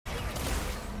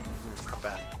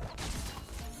not bad.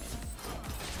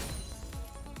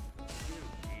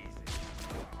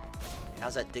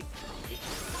 How's that dick?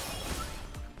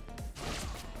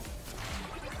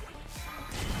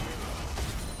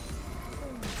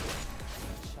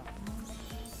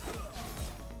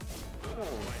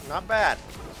 Not bad.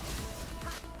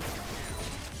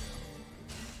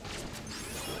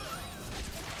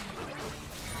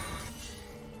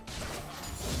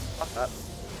 Fuck up.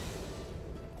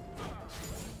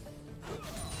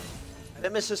 I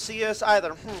didn't miss a CS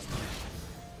either.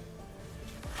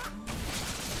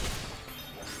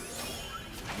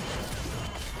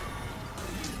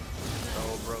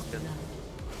 So broken.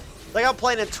 Like I'm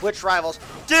playing in Twitch Rivals.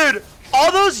 Dude, all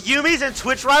those Yumis in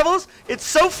Twitch Rivals,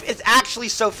 it's actually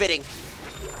so fitting.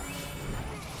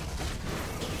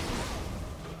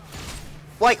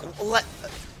 Like,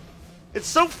 it's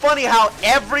so funny how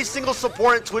every single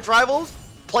support in Twitch Rivals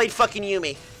played fucking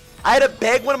Yumi. I had to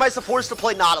beg one of my supports to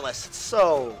play Nautilus. It's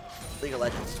so League of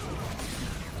Legends.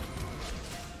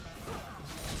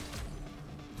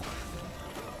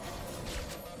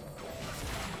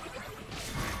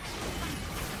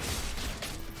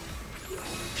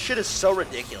 Shit is so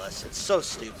ridiculous. It's so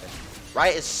stupid.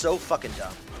 Right? It's so fucking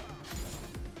dumb.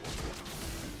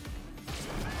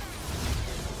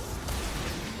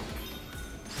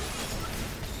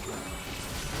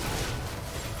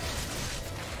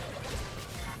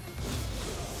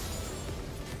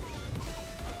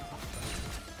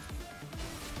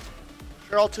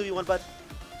 Sure, all 2v1, bud.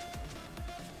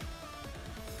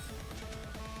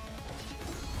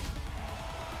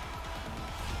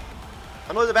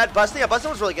 I know it was a bad busting. Yeah, busting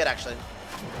was really good, actually.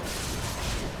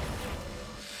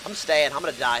 I'm staying. I'm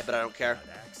gonna die, but I don't care.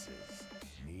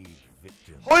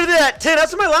 Hold that, 10.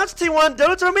 That's my last T1.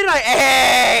 Don't throw me tonight.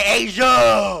 Hey,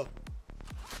 Asia!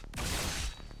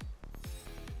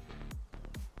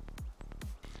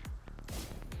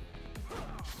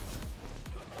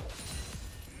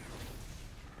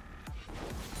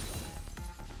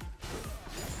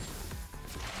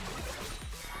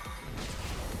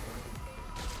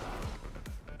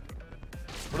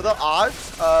 What are the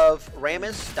odds of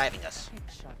Ramus diving us?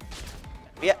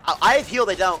 Yeah, I have heal,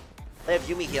 they don't. They have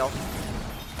Yumi heal.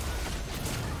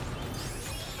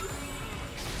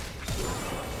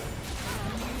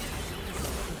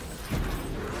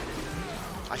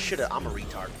 I should've, I'm a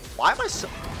retard. Why am I so...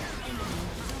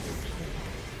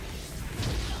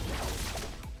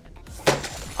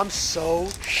 I'm so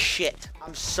shit.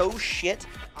 I'm so shit.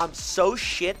 I'm so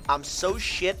shit. I'm so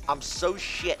shit. I'm so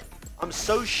shit. I'm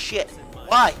so shit.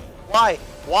 Why? Why?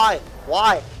 Why?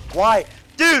 Why? Why?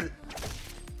 Dude!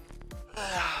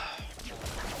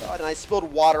 God, and I spilled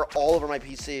water all over my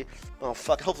PC. Oh,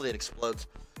 fuck. Hopefully it explodes.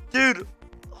 Dude!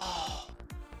 Oh.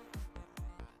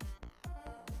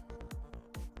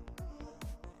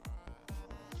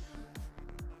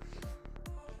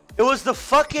 It was the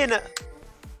fucking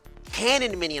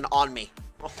cannon minion on me.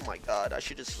 Oh my god, I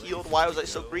should just healed. Why was I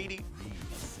so greedy?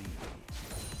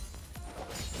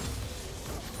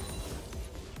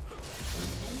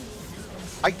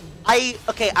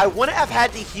 Okay, I wouldn't have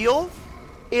had to heal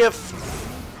if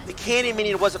the cannon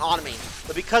minion wasn't on me.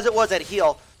 But because it was at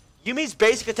heal, Yumi's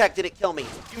basic attack didn't kill me.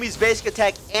 Yumi's basic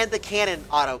attack and the cannon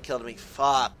auto killed me.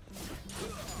 Fuck.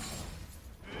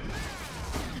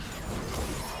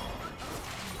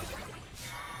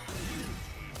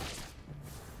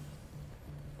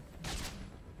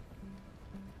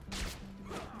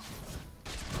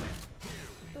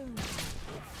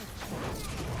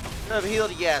 I've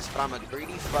healed, yes, but I'm a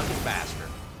greedy fucking bastard.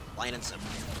 Plain and simple.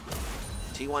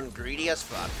 T1 greedy as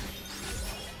fuck.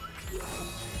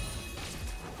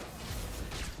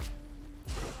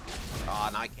 Oh,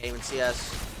 now I can't even see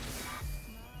us.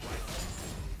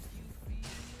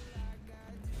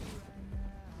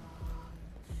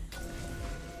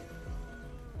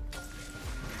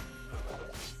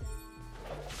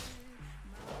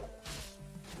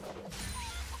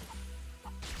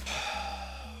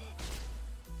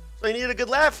 So you needed a good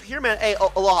laugh? Here, man. Hey,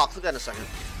 Aloha, click that in a second.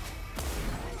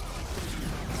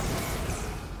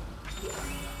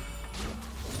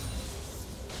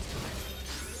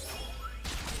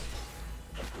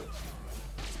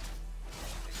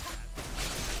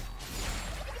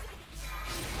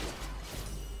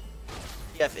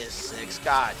 F is 6.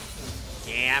 God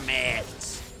damn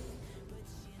it.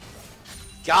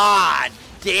 God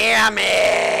damn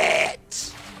it.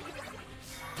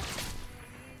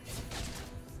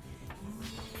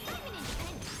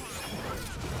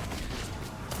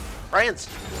 Brian's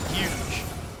huge.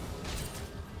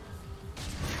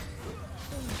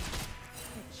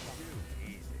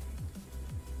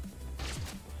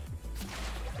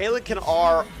 Halen can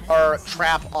R or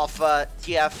trap off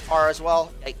TFR as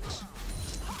well. Yikes.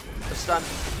 The stun.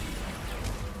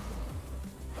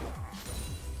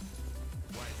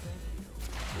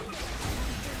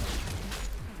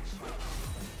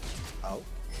 Oh.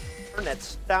 Her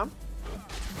net's down.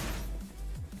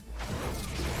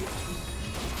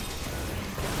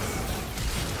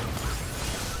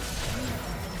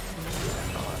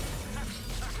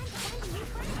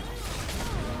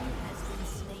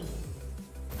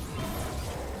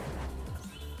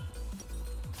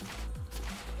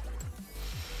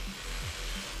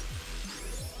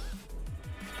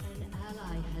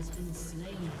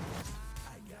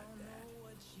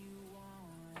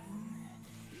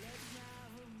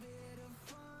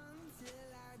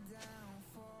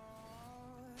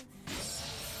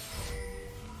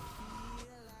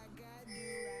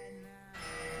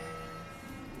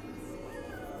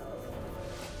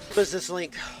 Business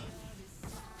link.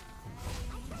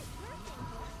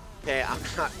 Okay, I'm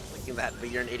not clicking that,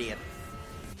 but you're an idiot.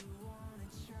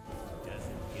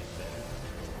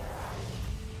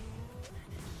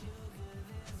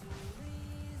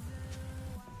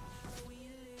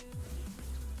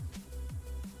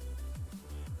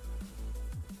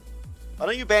 Why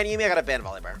don't you ban Yumi? I gotta ban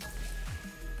Volibear.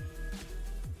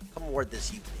 Come ward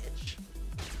this, you bitch.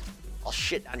 I'll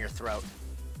shit down your throat.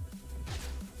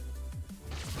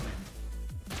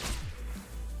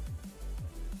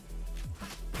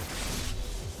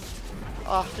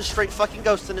 Oh, just straight fucking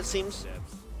ghosting, it seems.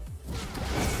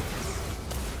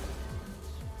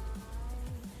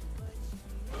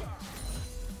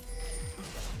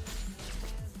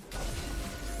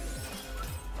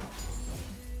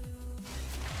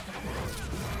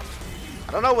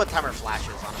 I don't know what timer flash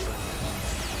is, honestly.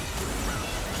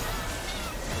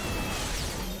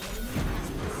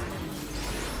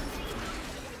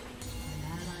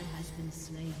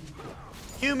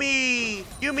 Yumi!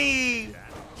 Yumi!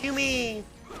 Yumi!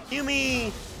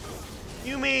 Yumi!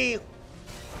 Yumi!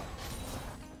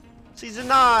 Season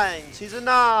 9! Season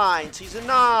 9! Season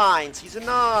 9! Season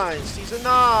 9! Season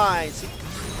 9!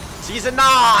 Season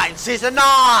 9! Season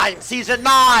 9! Season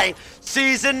 9!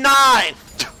 Season 9!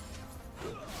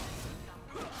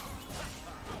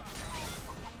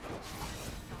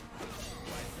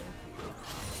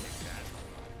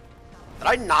 Did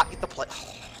I not get the play?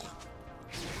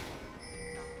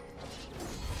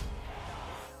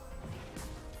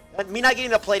 Me not getting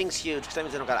the plating's huge, because that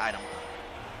means I don't got an item.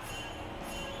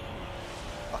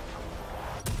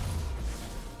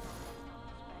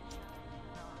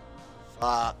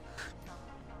 Fuck.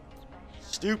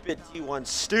 Stupid T1,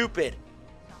 stupid.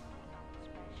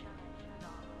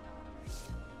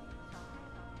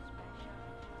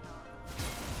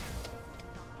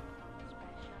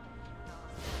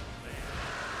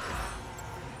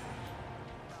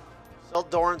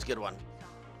 Doran's good one.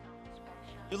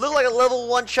 You look like a level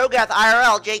 1 Cho'Gath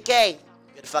IRL, JK.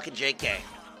 Good fucking JK.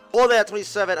 Hold that at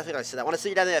 27. I think I said that. I want to see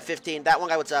you down there at 15. That one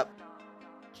guy, what's up?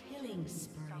 Killing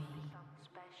spree.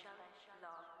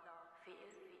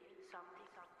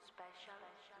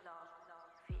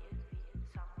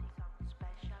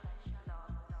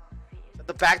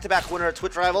 The back-to-back winner of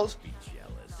Twitch Rivals.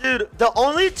 Dude, the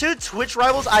only 2 Twitch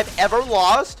Rivals I've ever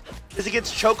lost is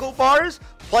against Choco Bars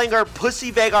playing our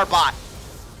pussy Vagar bot.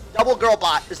 Double girl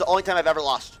bot is the only time I've ever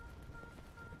lost.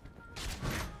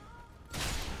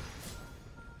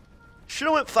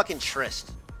 Should've went fucking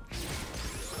Trist.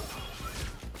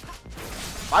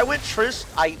 If I went Trist,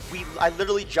 I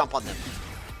literally jump on them.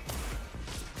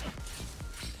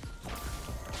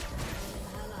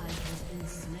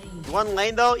 One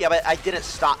lane though? Yeah, but I didn't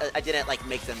stop. I didn't like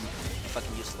make them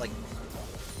fucking use like.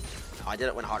 No, I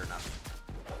didn't win hard enough.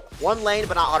 One lane,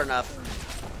 but not hard enough.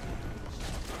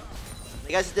 I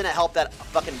guess it didn't help that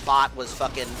fucking bot was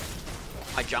fucking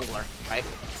my jungler, right?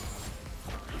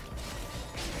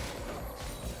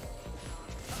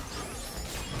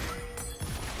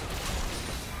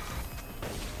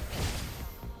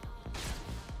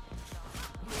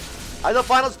 I thought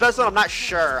finals best one. I'm not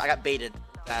sure. I got baited.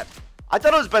 That I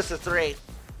thought it was best of 3.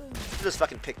 Just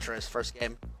fucking picture his first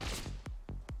game.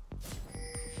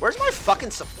 Where's my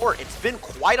fucking support? It's been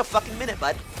quite a fucking minute,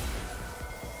 bud.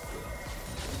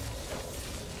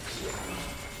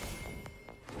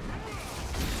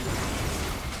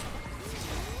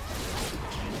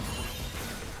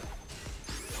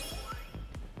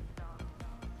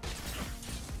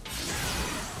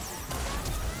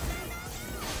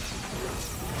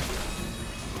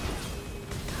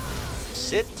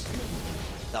 Sit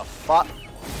the fuck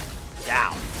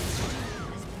down.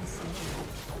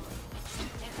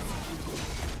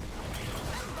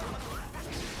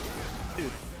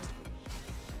 Dude.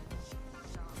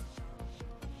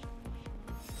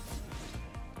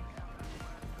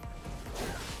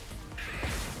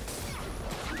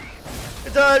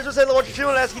 Just say hello, watch your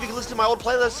channel and ask if you can listen to my old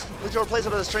playlist. Listen to your playlist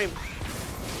on the stream.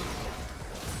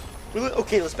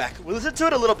 Okay, let's back. We listened to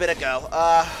it a little bit ago.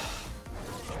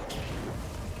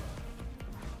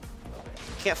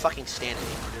 Can't fucking stand it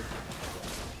anymore, dude.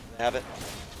 Have it.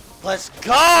 Let's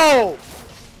go!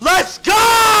 Let's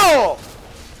go!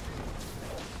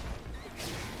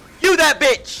 You that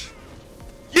bitch!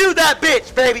 You that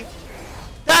bitch, baby!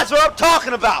 That's what I'm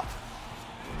talking about!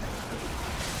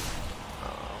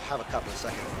 I'll have a couple in a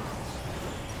second.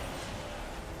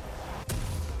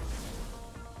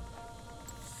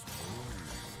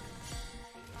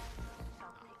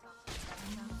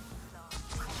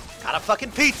 Got a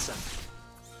fucking pizza!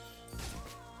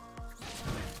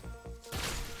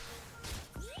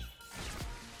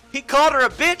 He called her a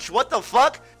bitch? What the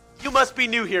fuck? You must be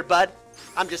new here, bud.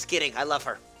 I'm just kidding. I love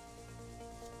her.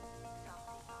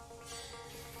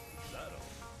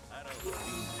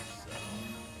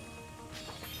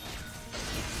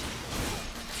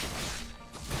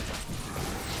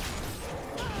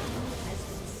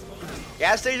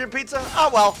 Gas station pizza? Oh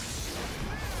well.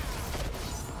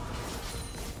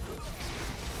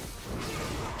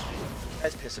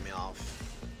 That's pissing me off.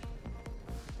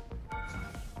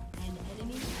 An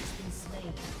enemy has been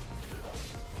slain.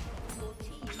 Your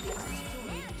team has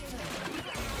destroyed a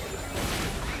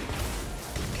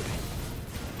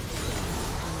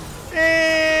turret.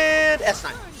 And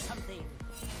S9. Something.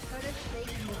 Turret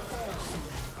plating will fall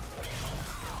soon.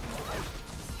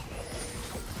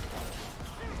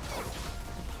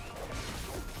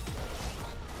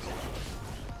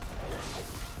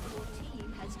 Your team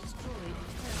has destroyed a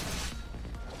turret.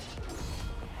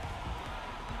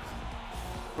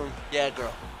 Yeah,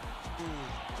 girl.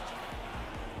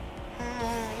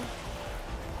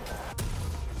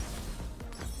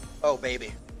 Oh,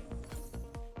 baby.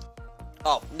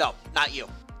 Oh, no, not you.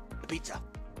 The pizza.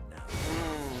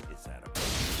 Is that a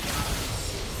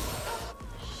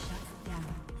Shut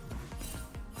down.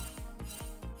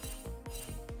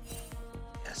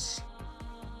 Yes.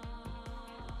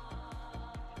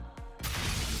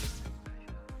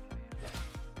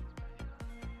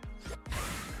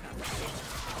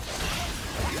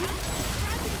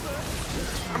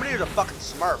 I'm gonna use a fucking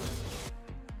smurf.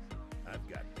 I've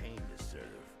got pain to serve.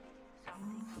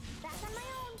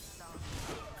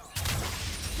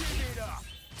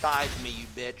 Dive me, you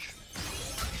bitch.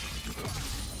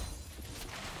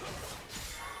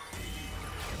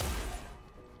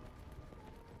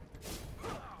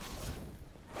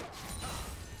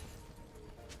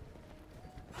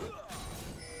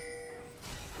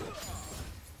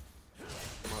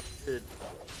 Dude,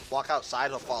 walk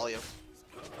outside, he'll follow you.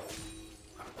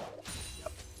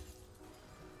 Yep.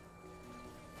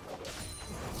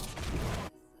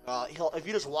 If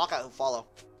you just walk out, he'll follow.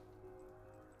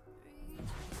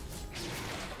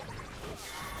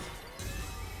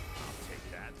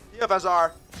 Take that. Yeah,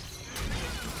 Bazaar.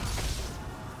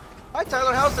 Hi,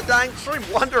 Tyler. How's the dying stream?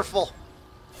 Wonderful.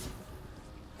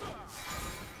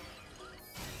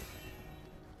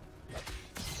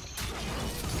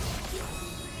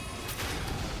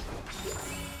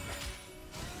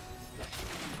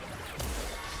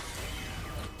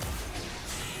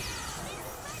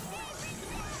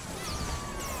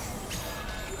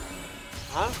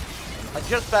 Huh? I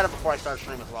just fed him before I started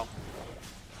streaming as well.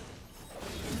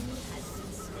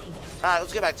 Alright,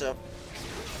 let's get back to it.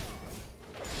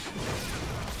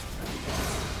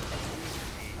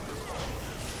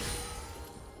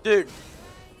 Dude.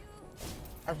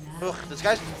 Ugh, this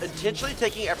guy's intentionally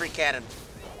taking every cannon.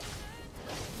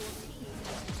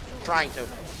 Trying to.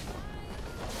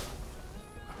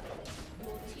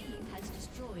 Your team has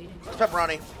destroyed a turret.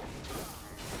 Pepperoni.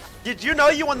 Did you know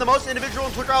you won the most individual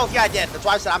in Twitch Trials? Yeah, I did. That's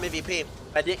why I said I'm MVP.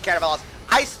 I didn't care about loss.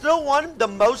 I still won the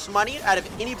most money out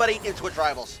of anybody in Twitch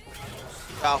Rivals.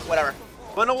 Oh, whatever.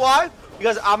 You know why?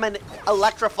 Because I'm an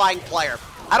electrifying player.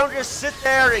 I don't just sit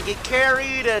there and get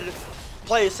carried and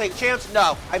play the same champs.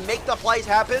 No, I make the plays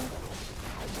happen.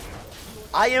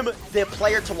 I am the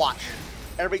player to watch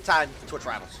every time in Twitch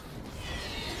Rivals.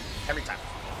 Every time.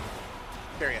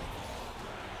 Period.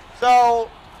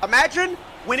 So, imagine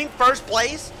winning first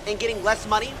place and getting less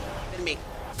money than me.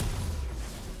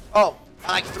 Oh,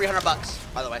 I like 300 bucks,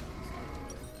 by the way.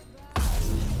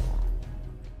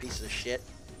 Piece of shit.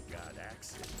 Got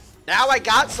access. Now I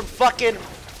got some fucking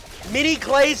mini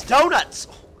glazed donuts.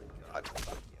 Oh my god.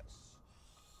 Fuck yes.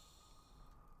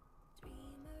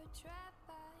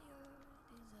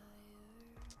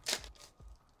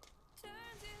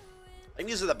 I think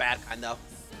these are the bad kind though.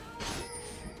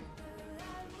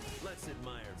 Let's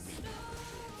admire me.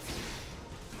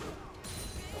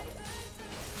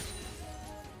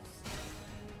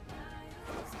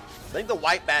 I think the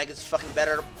white bag is fucking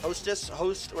better. Host,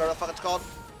 whatever the fuck it's called.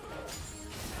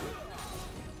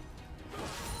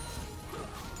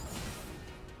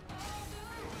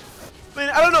 I mean,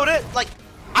 I don't know what it is. Like,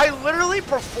 I literally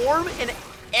perform in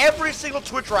every single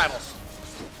Twitch Rivals.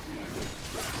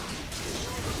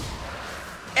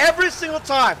 Every single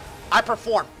time I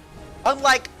perform.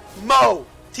 Unlike Mo,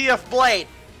 TF Blade.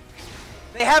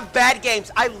 They have bad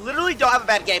games. I literally don't have a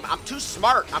bad game. I'm too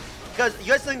smart. Because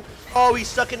you guys think, oh, he's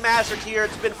stuck in Master Tier.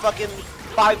 It's been fucking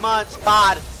 5 months.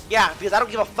 God. Yeah, because I don't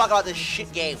give a fuck about this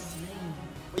shit game.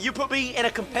 When you put me in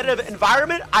a competitive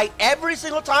environment, every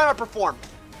single time I perform.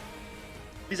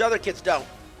 These other kids don't.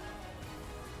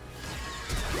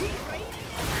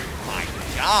 My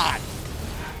God.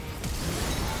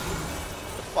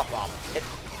 Fuck off.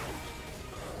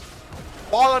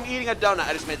 While I'm eating a donut,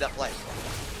 I just made that play.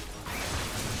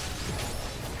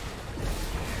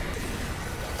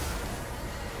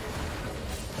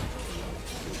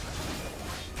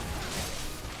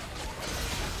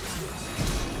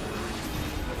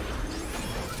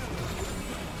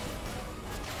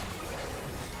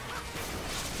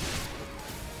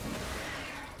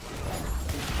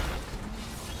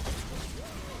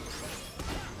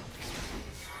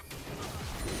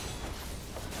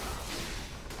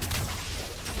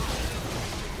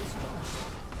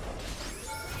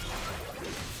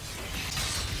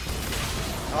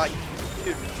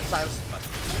 Dude, silence the button.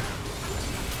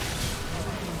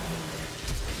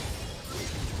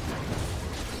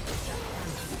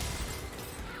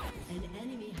 An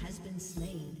enemy has been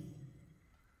slain.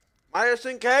 Minus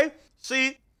 10K?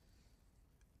 See?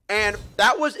 And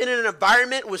that was in an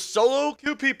environment with solo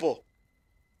queue people.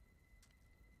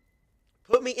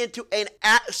 Put me into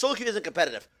solo queue isn't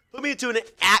competitive. Put me into an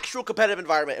actual competitive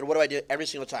environment, and what do I do every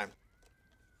single time?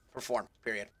 Perform.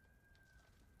 Period.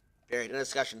 Period. In a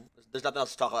discussion. There's nothing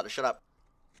else to talk about. Shut up.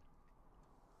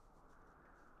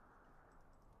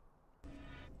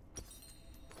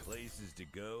 Places to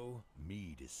go,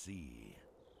 me to see.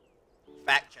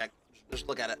 Fact check. Just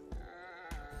look at it.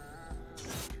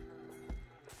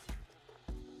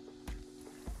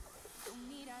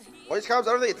 Voice comms?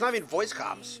 I don't think it's not even voice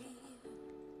comms.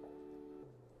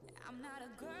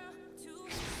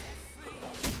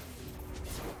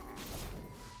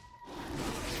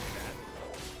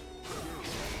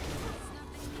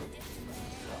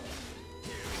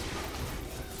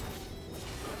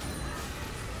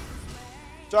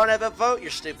 Don't have a vote,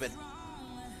 you're stupid.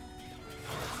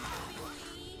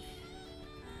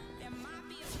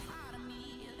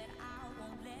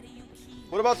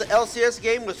 What about the LCS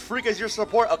game with Freak as your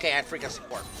support? Okay, I had Freak as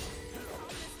support.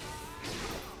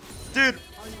 Dude,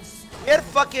 we had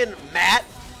fucking Matt.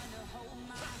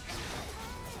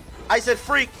 I said,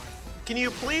 Freak, can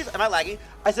you please, am I lagging?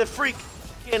 I said, Freak,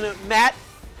 can Matt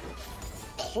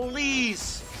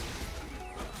please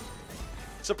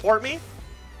support me?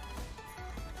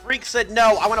 Freak said,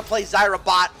 no, I want to play Zyra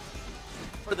bot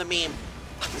for the meme.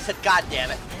 I said, God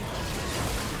damn it.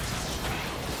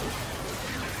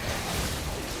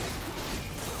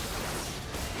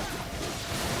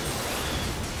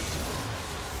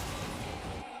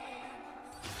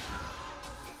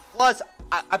 Plus,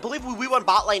 I believe we won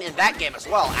bot lane in that game as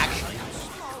well, actually.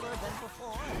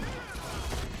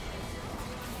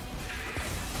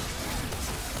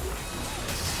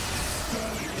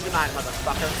 Good night,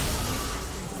 motherfucker.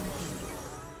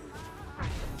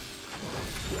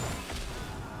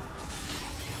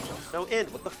 No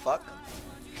end, what the fuck?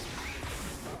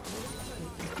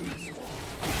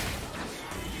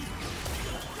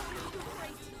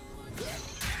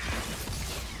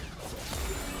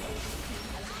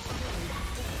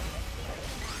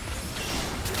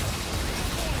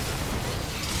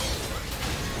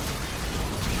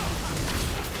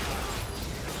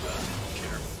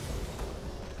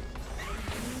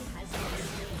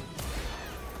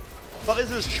 Fuck is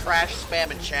this trash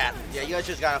spam in chat? Yeah, you guys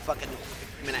just got a fucking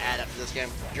 3-minute ad after this game.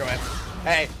 Enjoy it.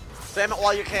 Hey, spam it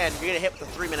while you can. You're gonna hit with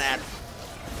a 3-minute ad.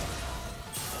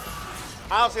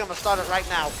 Honestly, I'm gonna start it right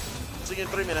now. See you in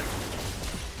 3 minutes.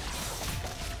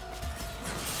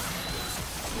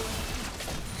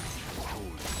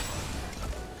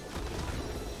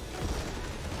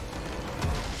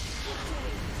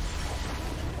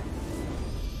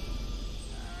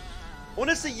 I want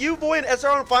to see you, Boy, in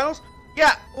SR in finals.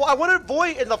 Yeah, well, I wanted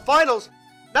Boy in the finals,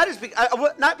 not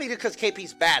because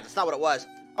KP's bad. That's not what it was.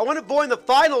 I wanted Boy in the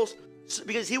finals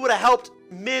because he would have helped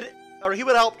he would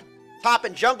have helped top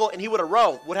and jungle, and he would have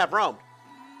roamed.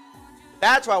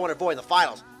 That's why I wanted Boy in the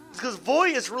finals. It's because Boy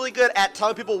is really good at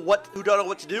telling people who don't know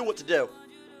what to do.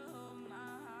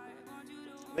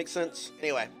 Makes sense.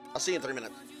 Anyway, I'll see you in 3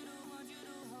 minutes.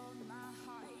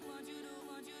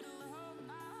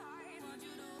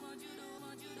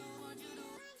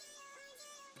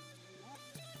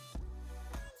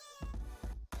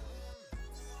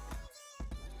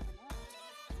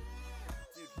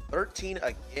 13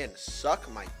 again.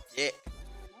 Suck my dick.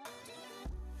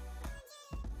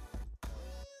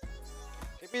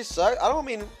 KP suck. I don't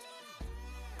mean.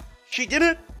 She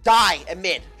didn't die at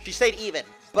mid. She stayed even,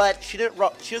 but she didn't.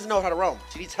 She doesn't know how to roam.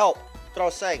 She needs help. That's what I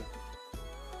was saying.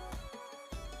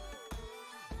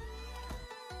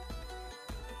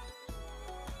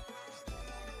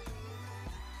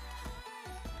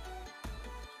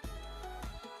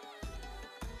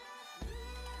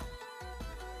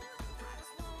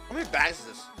 How many bags is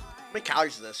this? How many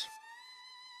calories is this?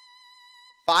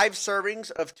 5 servings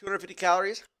of 250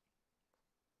 calories.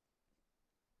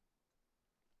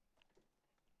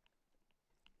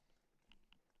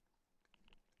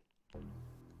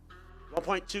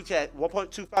 $1.2K,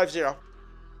 1.250. How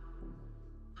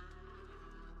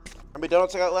many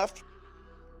donuts I got left?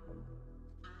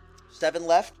 7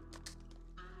 left.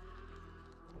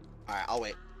 Alright, I'll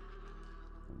wait.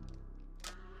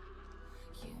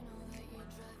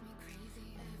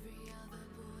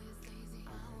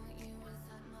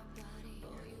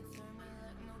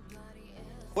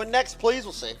 What next, please?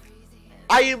 We'll see.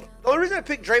 The only reason I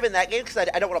picked Draven that game because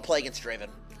I don't want to play against Draven.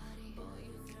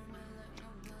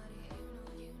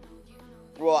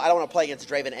 Well, I don't want to play against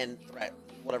Draven and threat,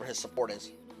 whatever his support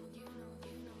is.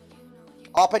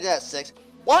 I'll pick that at 6.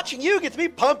 Watching you gets me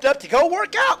pumped up to go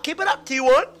work out. Keep it up,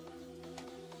 T1.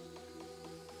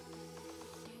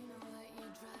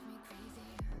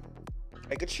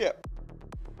 Hey, good shit.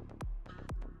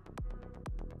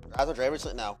 That's what Draven's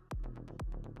sitting now.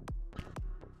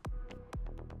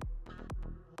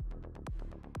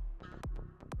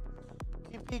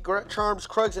 TP, Charms,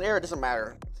 Krugs, and Air, it doesn't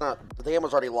matter. It's not. The game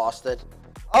was already lost it.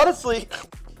 Honestly,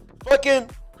 fucking,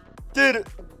 dude,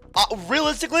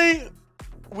 realistically,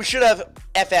 we should have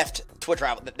FF'd Twitch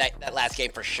Rival that last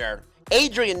game for sure.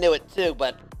 Adrian knew it too,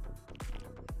 but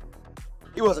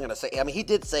he wasn't going to say it. I mean, he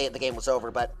did say it, the game was over,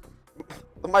 but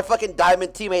my fucking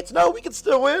Diamond teammates, no, we can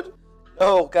still win.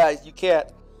 No, guys, you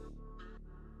can't.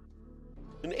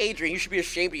 And Adrian, you should be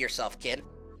ashamed of yourself, kid.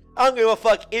 I don't give a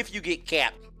fuck if you get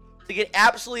capped. To get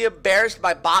absolutely embarrassed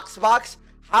by Box,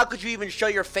 how could you even show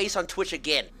your face on Twitch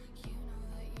again?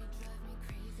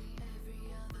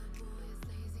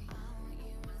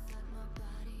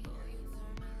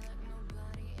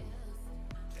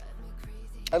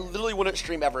 I literally wouldn't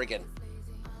stream ever again.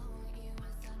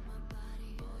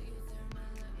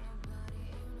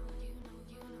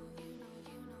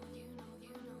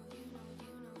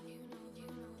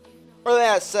 Where are they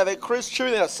at, 7? Chris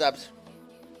Chewy, they have subs.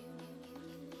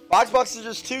 Box is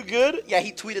just too good? Yeah,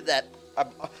 he tweeted that.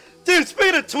 Dude,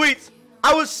 speaking of tweets,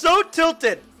 I was so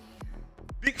tilted.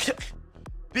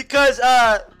 Because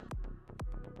I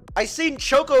seen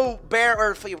Choco Bear,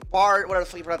 or Bar, whatever the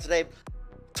fuck you pronounce the name,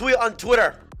 tweet on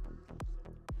Twitter.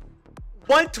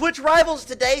 Won Twitch Rivals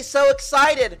today, so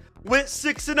excited. Went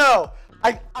 6-0.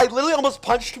 I literally almost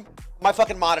punched my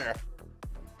fucking monitor.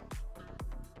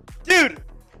 Dude.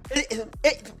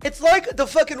 It's like the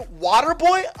fucking water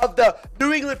boy of the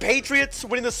New England Patriots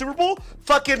winning the Super Bowl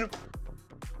fucking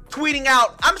tweeting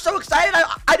out, I'm so excited,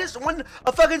 I just won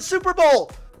a fucking Super Bowl.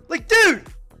 Like, dude,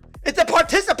 it's a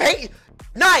participate.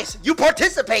 Nice, you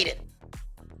participated.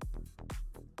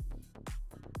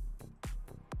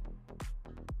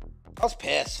 I was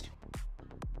pissed.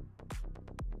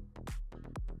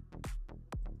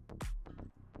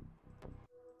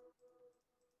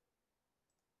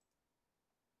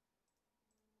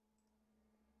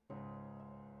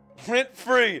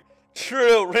 Rent-free.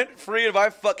 True, rent-free in my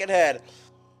fucking head.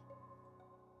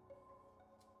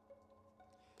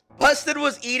 Busted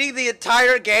was eating the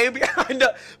entire game. I know.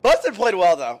 Busted played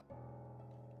well, though.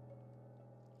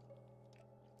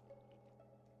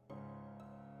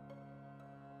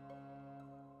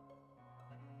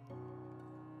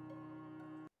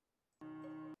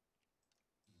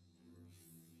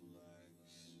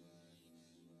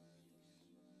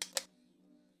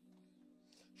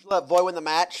 Should let Void win the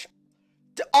match.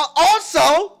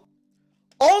 Also,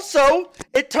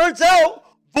 it turns out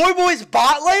Void Boy's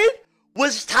bot lane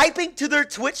was typing to their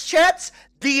Twitch chats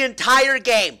the entire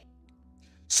game.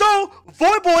 So,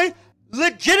 Void Boy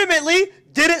legitimately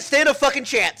didn't stand a fucking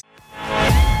chance.